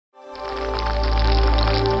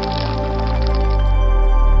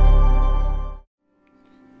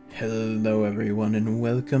everyone, and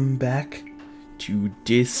welcome back to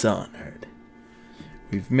Dishonored.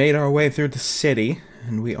 We've made our way through the city,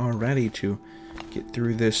 and we are ready to get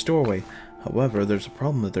through this doorway. However, there's a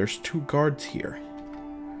problem that there's two guards here.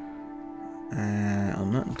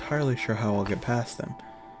 I'm not entirely sure how I'll get past them.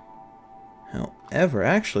 However,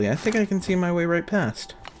 actually, I think I can see my way right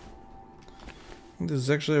past. I think this is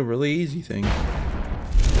actually a really easy thing.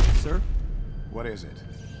 Sir? What is it?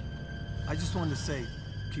 I just wanted to say,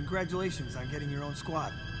 congratulations on getting your own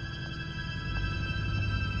squad.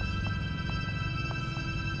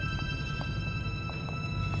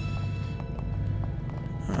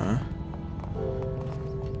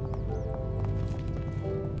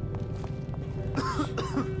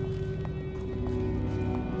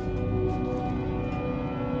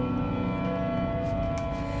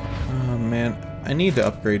 Oh man, I need to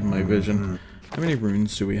upgrade my vision. How many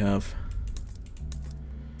runes do we have?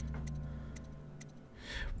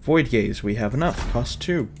 Void gaze, we have enough. Cost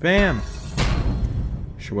 2. Bam!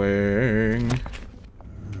 Swing.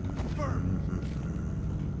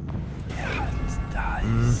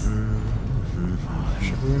 Oh, there's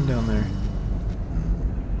a rune down there.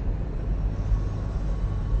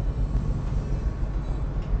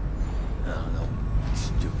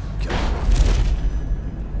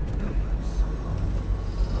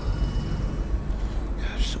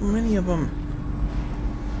 Gosh, so many of them.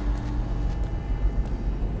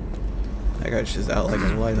 That guy's just out like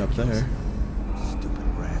a light up there. Stupid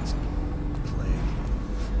rats. Plague.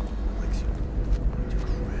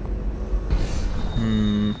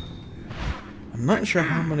 I'm not sure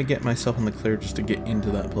how I'm gonna get myself in the clear just to get into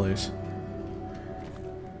that place.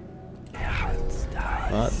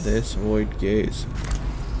 But this void gaze.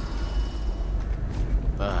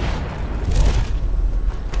 I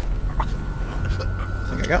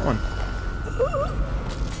think I got one.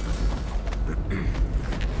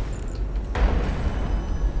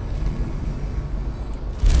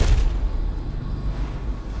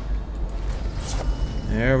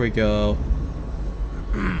 There we go.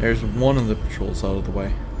 There's one of the patrols out of the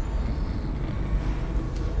way.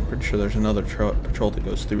 I'm pretty sure there's another patrol that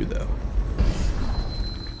goes through though.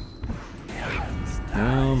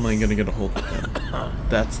 How am I gonna get a hold of them?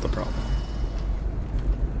 That's the problem.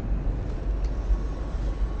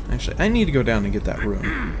 Actually, I need to go down and get that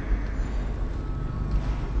rune.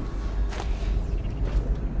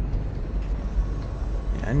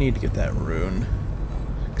 Yeah, I need to get that rune.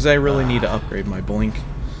 Because I really need to upgrade my blink.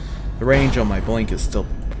 The range on my blink is still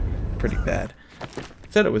pretty bad. I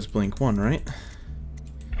said it was blink 1, right?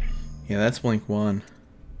 Yeah, that's blink 1.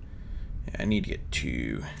 Yeah, I need to get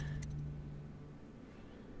 2.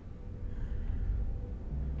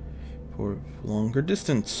 For longer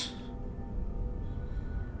distance.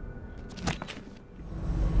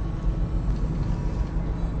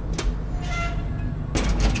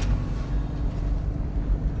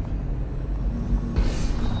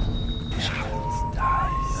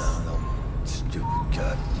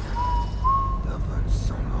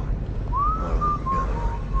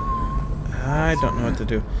 I don't know what to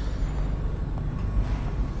do.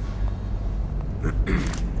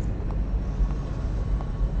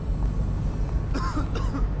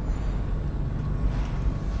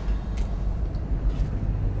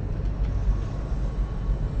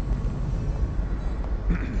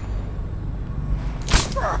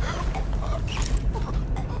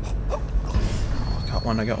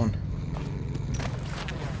 I got one.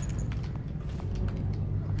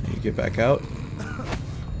 You get back out.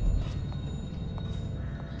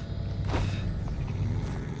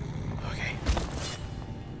 Okay.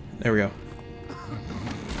 There we go.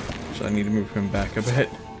 So I need to move him back a bit.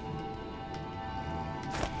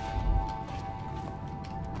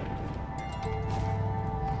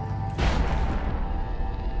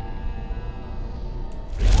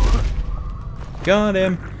 Got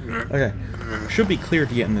him. Okay. Should be clear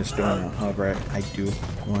to get in this door now. However, I do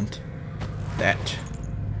want that.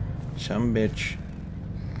 Some bitch.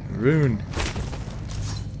 Rune.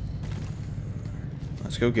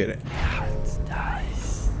 Let's go get it.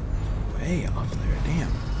 Way off there.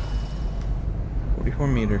 Damn. 44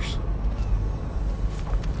 meters.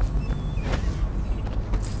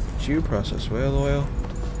 Did process whale oil?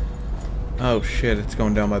 Oh shit, it's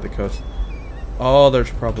going down by the coast. Oh,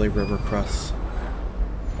 there's probably river crusts.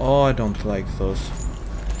 Oh, I don't like those.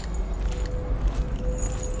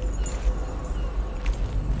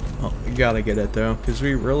 Oh, we gotta get it though, because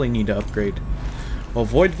we really need to upgrade. Well,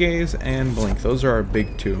 Void Gaze and Blink, those are our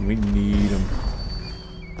big two, and we need them.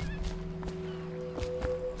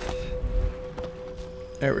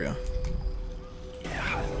 There we go.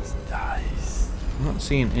 I'm not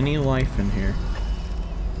seeing any life in here.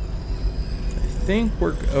 think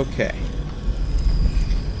we're okay.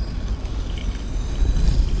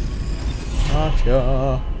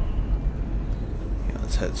 Gotcha. Yeah,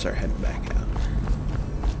 let's start heading back out.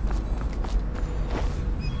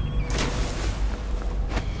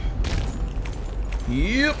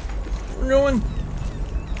 Yep, we're going.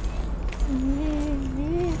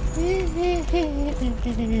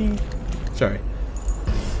 Sorry.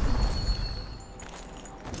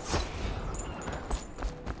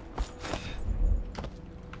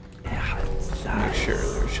 Make sure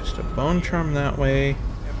there's just a bone charm that way.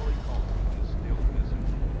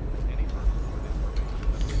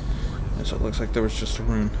 So it looks like there was just a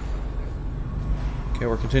rune. Okay,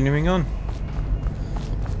 we're continuing on.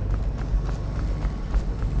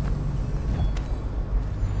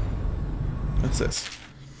 What's this?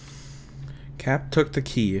 Cap took the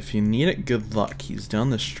key. If you need it, good luck. He's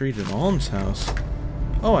down the street at Alm's house.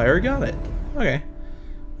 Oh, I already got it. Okay.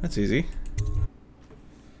 That's easy.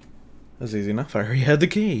 That's easy enough. I already had the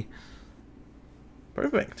key.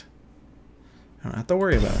 Perfect. I don't have to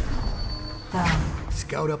worry about it.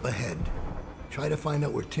 Scout up ahead. Try to find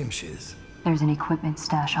out where Timsh is. There's an equipment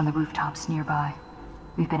stash on the rooftops nearby.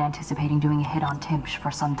 We've been anticipating doing a hit on Timsh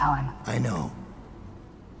for some time. I know.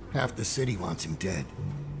 Half the city wants him dead.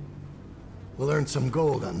 We'll earn some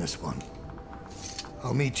gold on this one.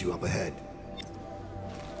 I'll meet you up ahead.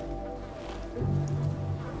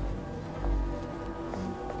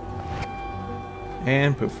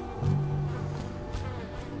 And poof.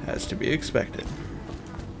 Has to be expected.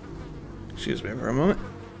 Excuse me for a moment.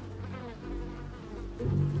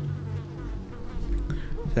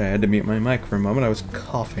 Sorry, I had to mute my mic for a moment. I was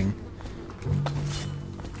coughing.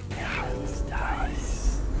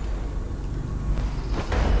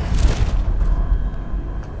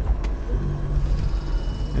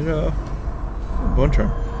 And bone charm.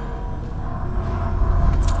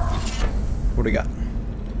 What do we got?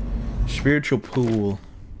 Spiritual pool.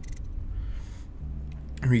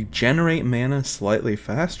 Regenerate mana slightly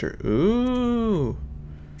faster. Ooh.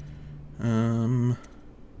 Well,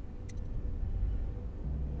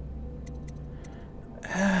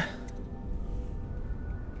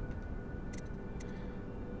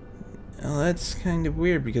 that's kind of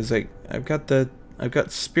weird because I've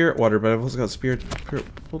got spirit water, but I've also got spirit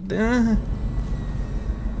pool. I'll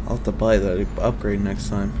have to buy that upgrade next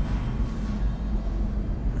time.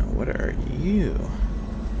 Now, what are you?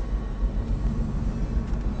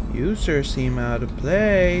 You, sir, seem out of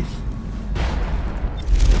place.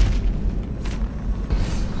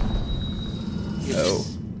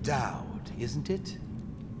 It's Dowd, isn't it?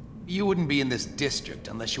 You wouldn't be in this district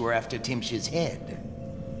unless you were after Timsh's head.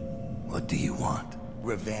 What do you want?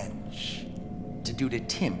 Revenge. To do to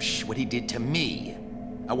Timsh what he did to me.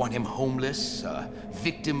 I want him homeless, a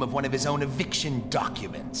victim of one of his own eviction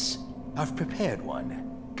documents. I've prepared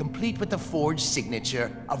one, complete with the forged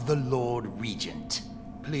signature of the Lord Regent.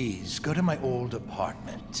 Please, go to my old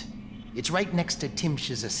apartment. It's right next to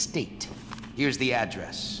Timsh's estate. Here's the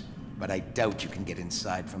address, but I doubt you can get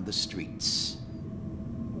inside from the streets.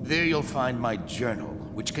 There you'll find my journal,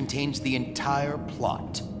 which contains the entire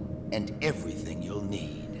plot and everything you'll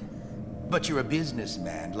need. But you're a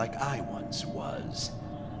businessman like I once was.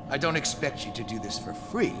 I don't expect you to do this for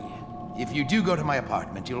free. If you do go to my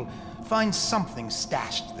apartment, you'll find something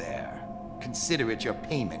stashed there. Consider it your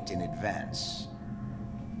payment in advance.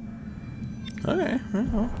 Okay,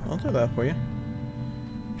 well, I'll do that for you.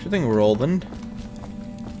 Good thing Roland.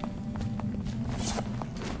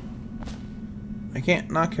 I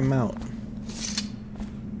can't knock him out.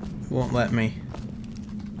 It won't let me.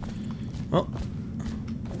 Well,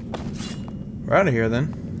 we're out of here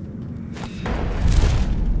then.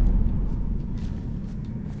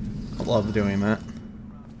 I love doing that.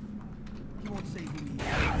 You won't say who he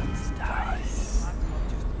is. Locked him up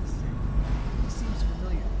just to be safe. He seems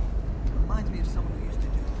familiar. Reminds me of someone who used to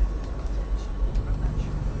do business with Timsh. I'm not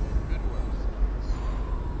sure. Good work.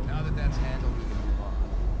 Now that that's handled, we can move on.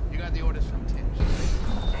 You got the orders from Timsh.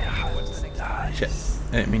 What's the next? Shit,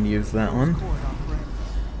 I didn't mean to use that one.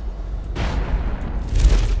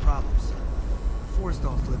 There's a problem, sir.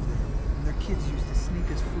 Forstones live there, and their kids used to sneak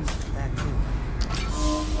us food to the back door.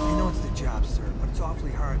 I know it's the job, sir, but it's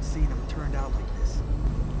awfully hard seeing them turned out like this.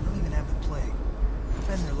 They don't even have the plague. I've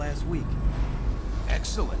been there last week.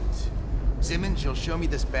 Excellent. Simmons, you'll show me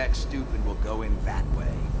this back stoop and we'll go in that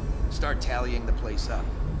way. Start tallying the place up.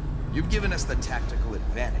 You've given us the tactical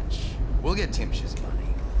advantage. We'll get Timsh's money.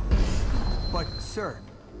 But, sir...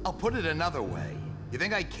 I'll put it another way. You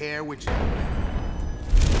think I care which... War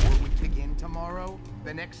would kick in tomorrow?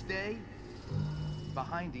 The next day?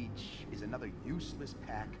 Behind each is another useless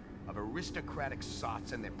pack of aristocratic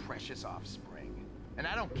sots and their precious offspring. And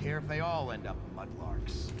I don't care if they all end up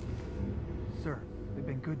mudlarks. Sir, they've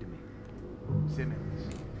been good to me.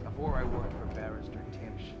 Simmons, before I worked for Barrister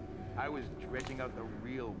Timsh, I was dredging out the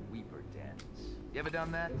real Weeper dens. You ever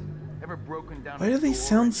done that? Ever broken down Why a do they store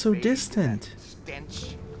sound and so bathed in that distant?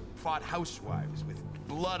 stench? Fought housewives with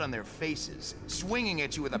blood on their faces, swinging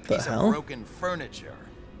at you with a the piece hell? of broken furniture.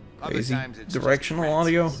 Crazy Other times it's just directional rats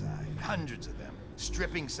audio. inside, hundreds of them,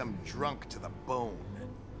 stripping some drunk to the bone.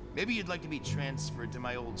 Maybe you'd like to be transferred to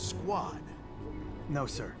my old squad. No,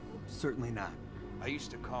 sir. Certainly not. I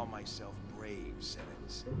used to call myself brave,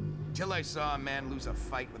 Simmons. Till I saw a man lose a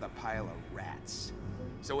fight with a pile of rats.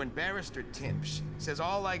 So when Barrister Timsh says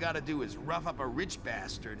all I gotta do is rough up a rich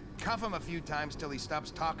bastard, cuff him a few times till he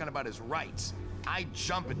stops talking about his rights, I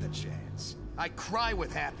jump at the chance. I cry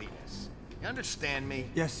with happiness. You understand me?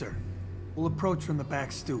 Yes, sir. We'll approach from the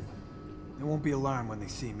back stoop. They won't be alarmed when they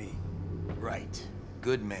see me. Right.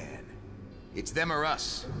 Good man. It's them or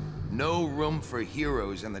us. No room for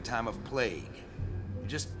heroes in the time of plague.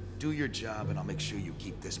 Just do your job and I'll make sure you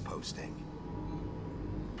keep this posting.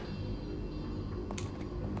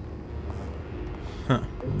 Huh.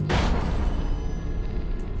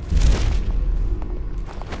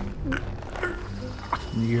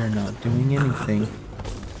 You're not doing anything.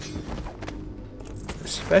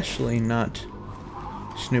 Especially not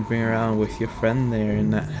snooping around with your friend there in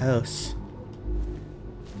that house.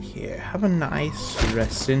 Here, have a nice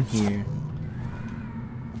rest in here.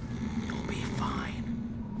 You'll be fine.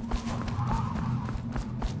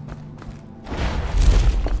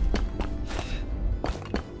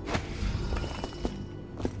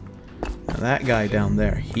 Now that guy down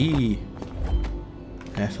there, he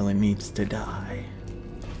definitely needs to die.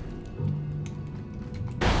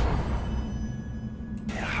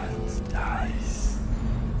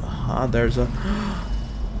 Aha, there's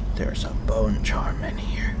a bone charm in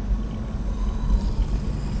here.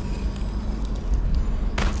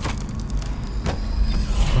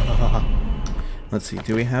 Let's see,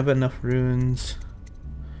 do we have enough runes?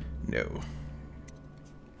 No.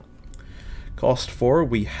 Cost 4,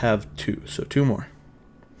 we have 2, so 2 more.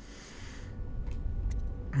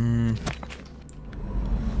 Let's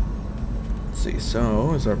see,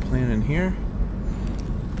 so is our plan in here?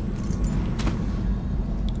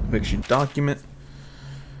 Eviction document.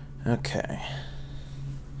 Okay.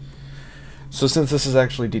 So since this is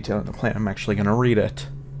actually detailing the plan, I'm actually going to read it.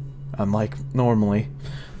 Unlike normally.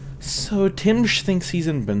 So Timsh thinks he's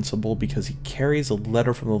invincible because he carries a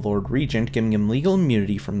letter from the Lord Regent giving him legal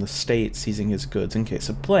immunity from the state seizing his goods in case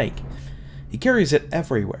of plague. He carries it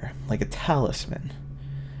everywhere, like a talisman.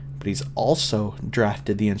 But he's also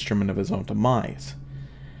drafted the instrument of his own demise.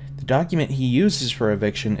 The document he uses for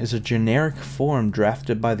eviction is a generic form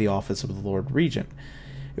drafted by the office of the Lord Regent.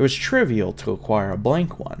 It was trivial to acquire a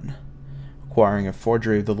blank one. Acquiring a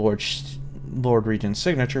forgery of the Lord Regent's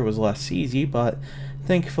signature was less easy, but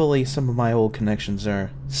thankfully some of my old connections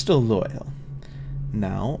are still loyal.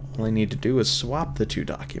 Now, all I need to do is swap the 2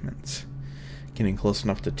 documents. Getting close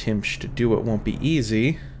enough to Timsh to do it won't be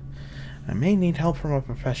easy. I may need help from a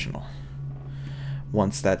professional.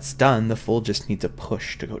 Once that's done, the fool just needs a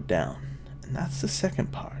push to go down. And that's the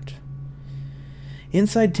second part.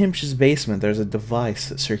 Inside Timsh's basement, there's a device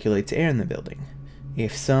that circulates air in the building.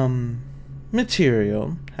 If some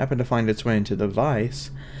material happened to find its way into the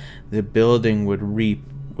device, the building would reek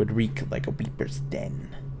like a reaper's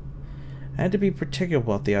den. I had to be particular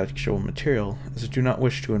about the actual material, as I do not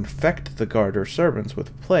wish to infect the guard or servants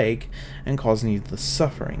with plague and cause needless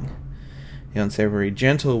suffering. The unsavory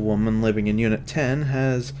gentlewoman living in Unit 10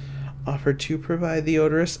 has offered to provide the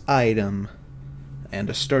odorous item and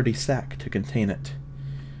a sturdy sack to contain it.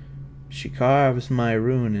 She carves my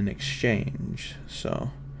rune in exchange,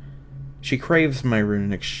 so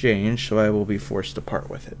I will be forced to part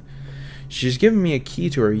with it. She's given me a key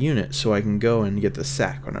to her unit so I can go and get the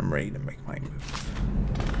sack when I'm ready to make my move.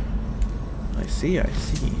 I see.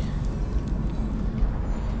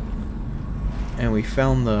 And we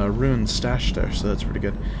found the rune stashed there, so that's pretty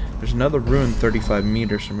good. There's another rune 35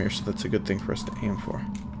 meters from here, so that's a good thing for us to aim for.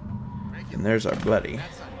 And there's our buddy.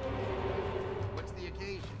 What's the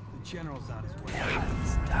occasion? The general's on his way.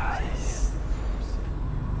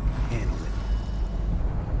 Handle it.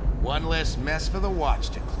 One less mess for the watch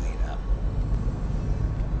to clean up.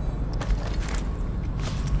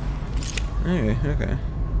 Okay.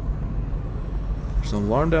 There's an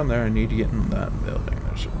alarm down there. I need to get in that building.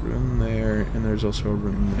 There's a room there, and there's also a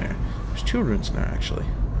room there. There's 2 rooms in there, actually.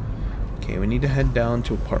 Okay, we need to head down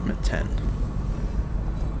to apartment 10.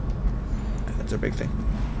 That's a big thing.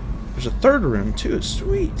 There's a 3rd room, too.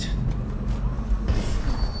 Sweet.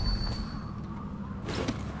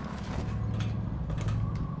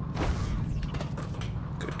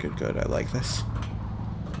 good. I like this.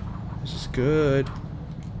 This is good.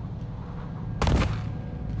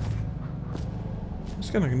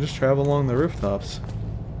 I can just travel along the rooftops.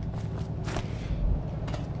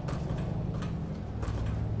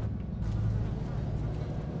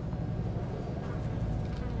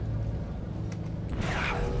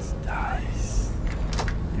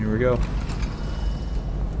 Here we go.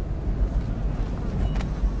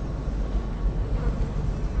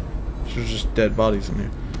 There's just dead bodies in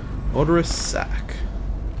here. Odorous sack.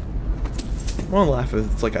 I want to laugh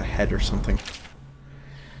if it's like a head or something.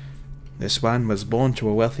 This man was born to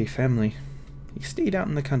a wealthy family. He stayed out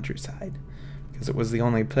in the countryside, because it was the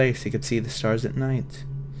only place he could see the stars at night.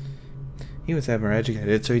 He was ever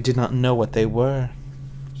educated, so he did not know what they were.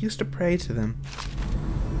 He used to pray to them.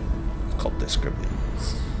 It's called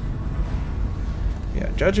descriptions.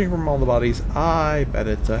 Yeah, judging from all the bodies, I bet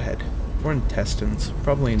it's a head. Or intestines.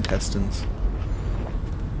 Probably intestines.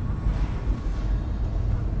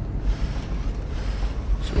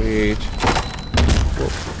 Sweet.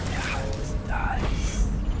 Whoa.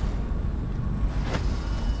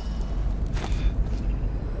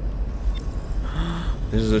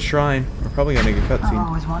 This is a shrine. We're probably gonna get a cutscene. I've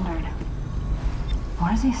always wondered,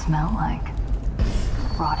 what does he smell like?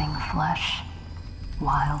 Rotting flesh?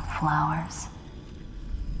 Wild flowers?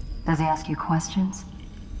 Does he ask you questions?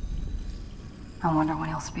 I wonder when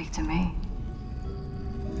he'll speak to me.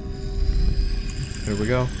 Here we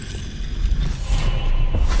go.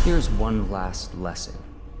 Here's one last lesson,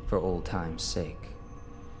 for old time's sake.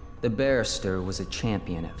 The barrister was a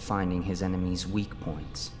champion at finding his enemy's weak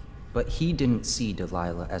points. But he didn't see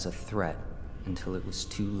Delilah as a threat until it was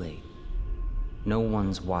too late. No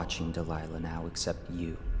one's watching Delilah now except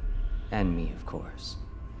you. And me, of course.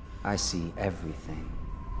 I see everything.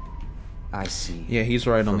 I see... Yeah, he's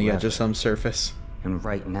right on the edge forever. of some surface. And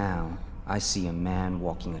right now, I see a man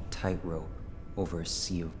walking a tightrope over a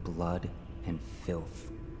sea of blood and filth.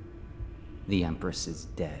 The Empress is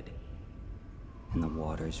dead. And the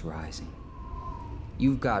water's rising.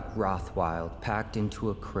 You've got Rothwild packed into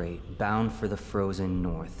a crate, bound for the frozen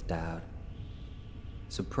north, Dad.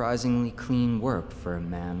 Surprisingly clean work for a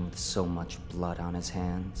man with so much blood on his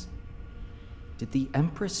hands. Did the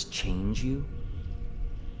Empress change you?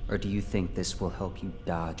 Or do you think this will help you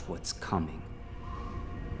dodge what's coming?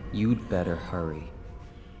 You'd better hurry.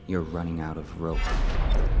 You're running out of rope.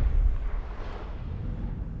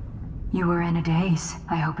 You were in a daze.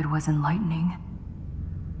 I hope it was enlightening.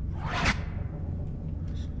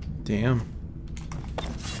 Damn.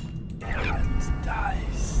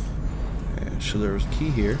 Okay, so there was a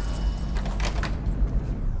key here.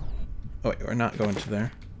 Oh wait, we're not going to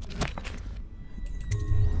there.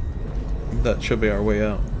 That should be our way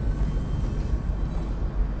out.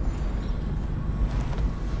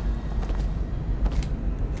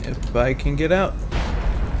 If I can get out.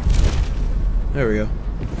 There we go.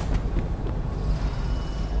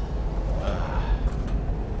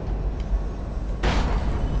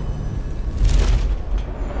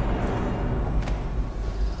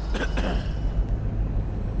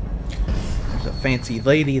 Fancy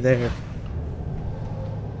lady there.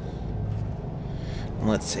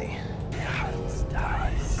 Let's see.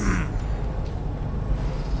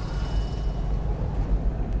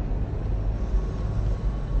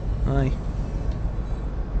 Hi.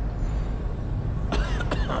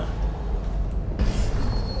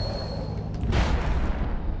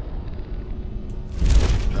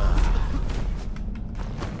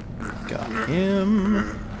 Got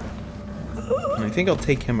him. And I think I'll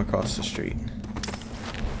take him across the street.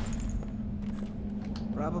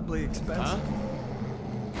 Probably expensive.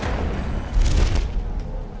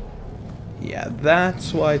 Yeah,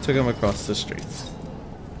 that's why I took him across the street.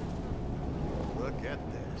 Look at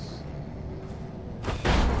this.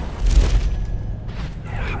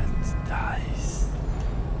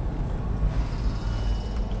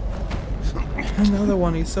 Another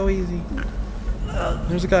one, he's so easy.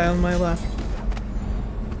 There's a guy on my left.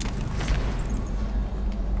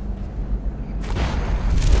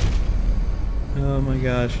 Oh my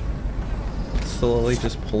gosh. Slowly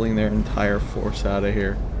just pulling their entire force out of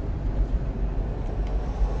here.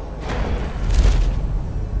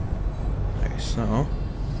 Okay, so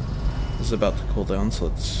this is about to cool down, so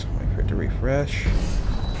let's wait for it to refresh.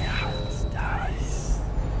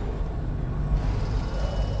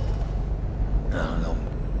 No,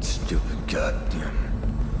 stupid goddamn.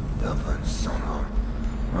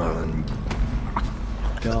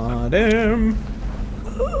 Got him!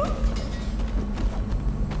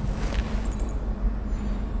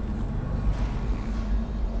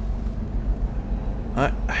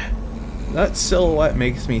 That silhouette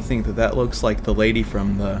makes me think that that looks like the lady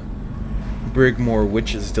from the Brigmore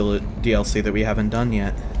Witches DLC that we haven't done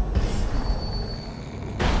yet.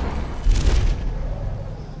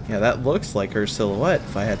 Yeah, that looks like her silhouette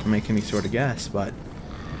if I had to make any sort of guess, but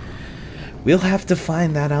we'll have to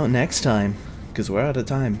find that out next time, because we're out of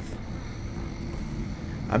time.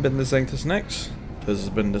 I've been the Sanctus Next. This has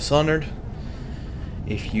been Dishonored.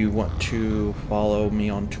 If you want to follow me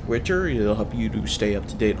on Twitter, it'll help you to stay up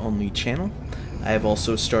to date on the channel. I have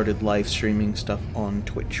also started live streaming stuff on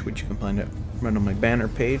Twitch, which you can find right on my banner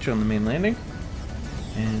page on the main landing.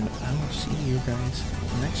 And I will see you guys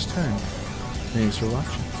next time. Thanks for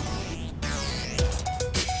watching.